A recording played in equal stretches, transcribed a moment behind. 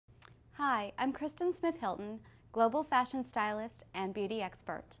Hi, I'm Kristen Smith-Hilton, global fashion stylist and beauty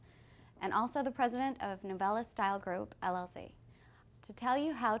expert, and also the president of Novella Style Group, LLC, to tell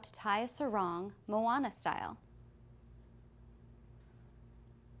you how to tie a sarong Moana-style.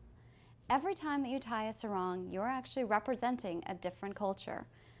 Every time that you tie a sarong, you're actually representing a different culture.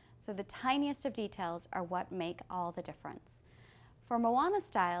 So the tiniest of details are what make all the difference. For Moana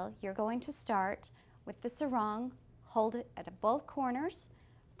style, you're going to start with the sarong, hold it at both corners,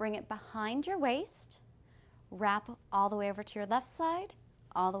 bring it behind your waist, wrap all the way over to your left side,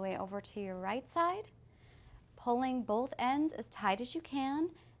 all the way over to your right side, pulling both ends as tight as you can,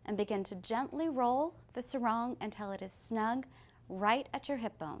 and begin to gently roll the sarong until it is snug right at your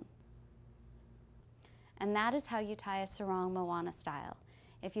hip bone. And that is how you tie a sarong Moana style.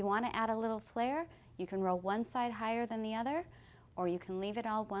 If you want to add a little flair, you can roll one side higher than the other, or you can leave it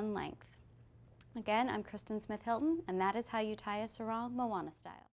all one length. Again, I'm Kristen Smith-Hilton, and that is how you tie a sarong Moana style.